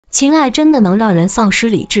情爱真的能让人丧失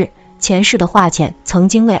理智。前世的华浅曾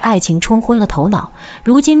经为爱情冲昏了头脑，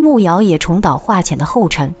如今慕瑶也重蹈华浅的后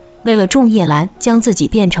尘，为了种叶兰将自己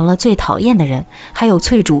变成了最讨厌的人。还有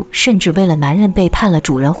翠竹，甚至为了男人背叛了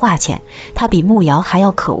主人华浅，她比慕瑶还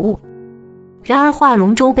要可恶。然而华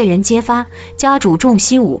戎舟被人揭发，家主仲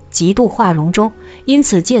西武嫉妒华戎舟，因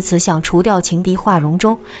此借此想除掉情敌华戎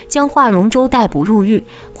舟，将华戎舟逮捕入狱。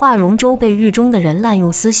华戎舟被狱中的人滥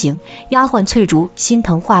用私刑，丫鬟翠竹心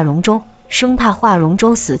疼华戎舟，生怕华戎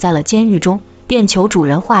舟死在了监狱中，便求主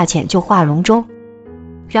人华浅救华戎舟。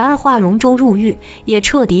然而华戎舟入狱，也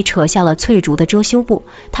彻底扯下了翠竹的遮羞布，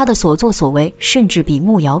他的所作所为甚至比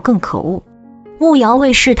慕瑶更可恶。慕瑶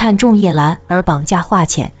为试探仲叶兰而绑架华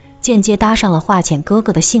浅，间接搭上了华浅哥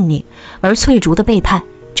哥的性命，而翠竹的背叛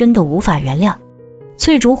真的无法原谅。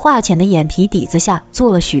翠竹华浅的眼皮底子下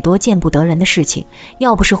做了许多见不得人的事情，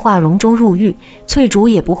要不是华戎舟入狱，翠竹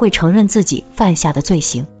也不会承认自己犯下的罪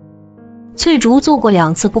行。翠竹做过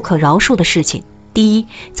2次不可饶恕的事情。第一，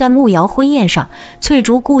在慕瑶婚宴上，翠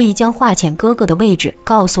竹故意将华浅哥哥的位置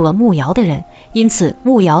告诉了慕瑶的人，因此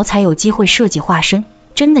慕瑶才有机会设计化身。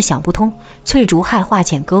真的想不通，翠竹害华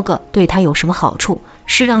浅哥哥对他有什么好处？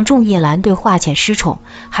是让仲叶兰对华浅失宠，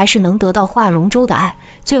还是能得到华戎舟的爱？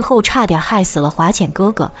最后差点害死了华浅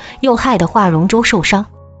哥哥，又害得华戎舟受伤。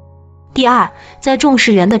第二，在众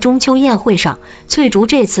士元的中秋宴会上，翠竹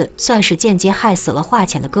这次算是间接害死了华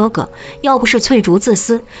浅的哥哥。要不是翠竹自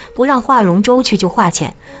私，不让华戎舟去救华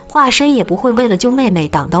浅，华深也不会为了救妹妹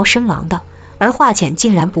挡刀身亡的。而华浅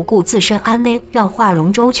竟然不顾自身安危，让华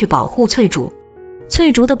戎舟去保护翠竹。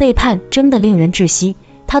翠竹的背叛真的令人窒息，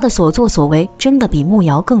她的所作所为真的比慕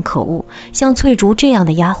瑶更可恶。像翠竹这样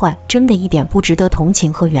的丫鬟，真的一点不值得同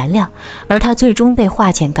情和原谅。而她最终被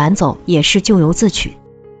华浅赶走，也是咎由自取。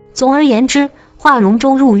总而言之，华戎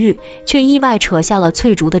舟入狱，却意外扯下了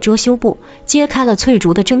翠竹的遮羞布，揭开了翠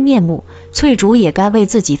竹的真面目。翠竹也该为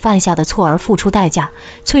自己犯下的错而付出代价。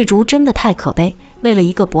翠竹真的太可悲，为了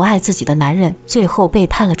一个不爱自己的男人，最后背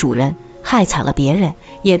叛了主人，害惨了别人，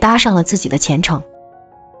也搭上了自己的前程。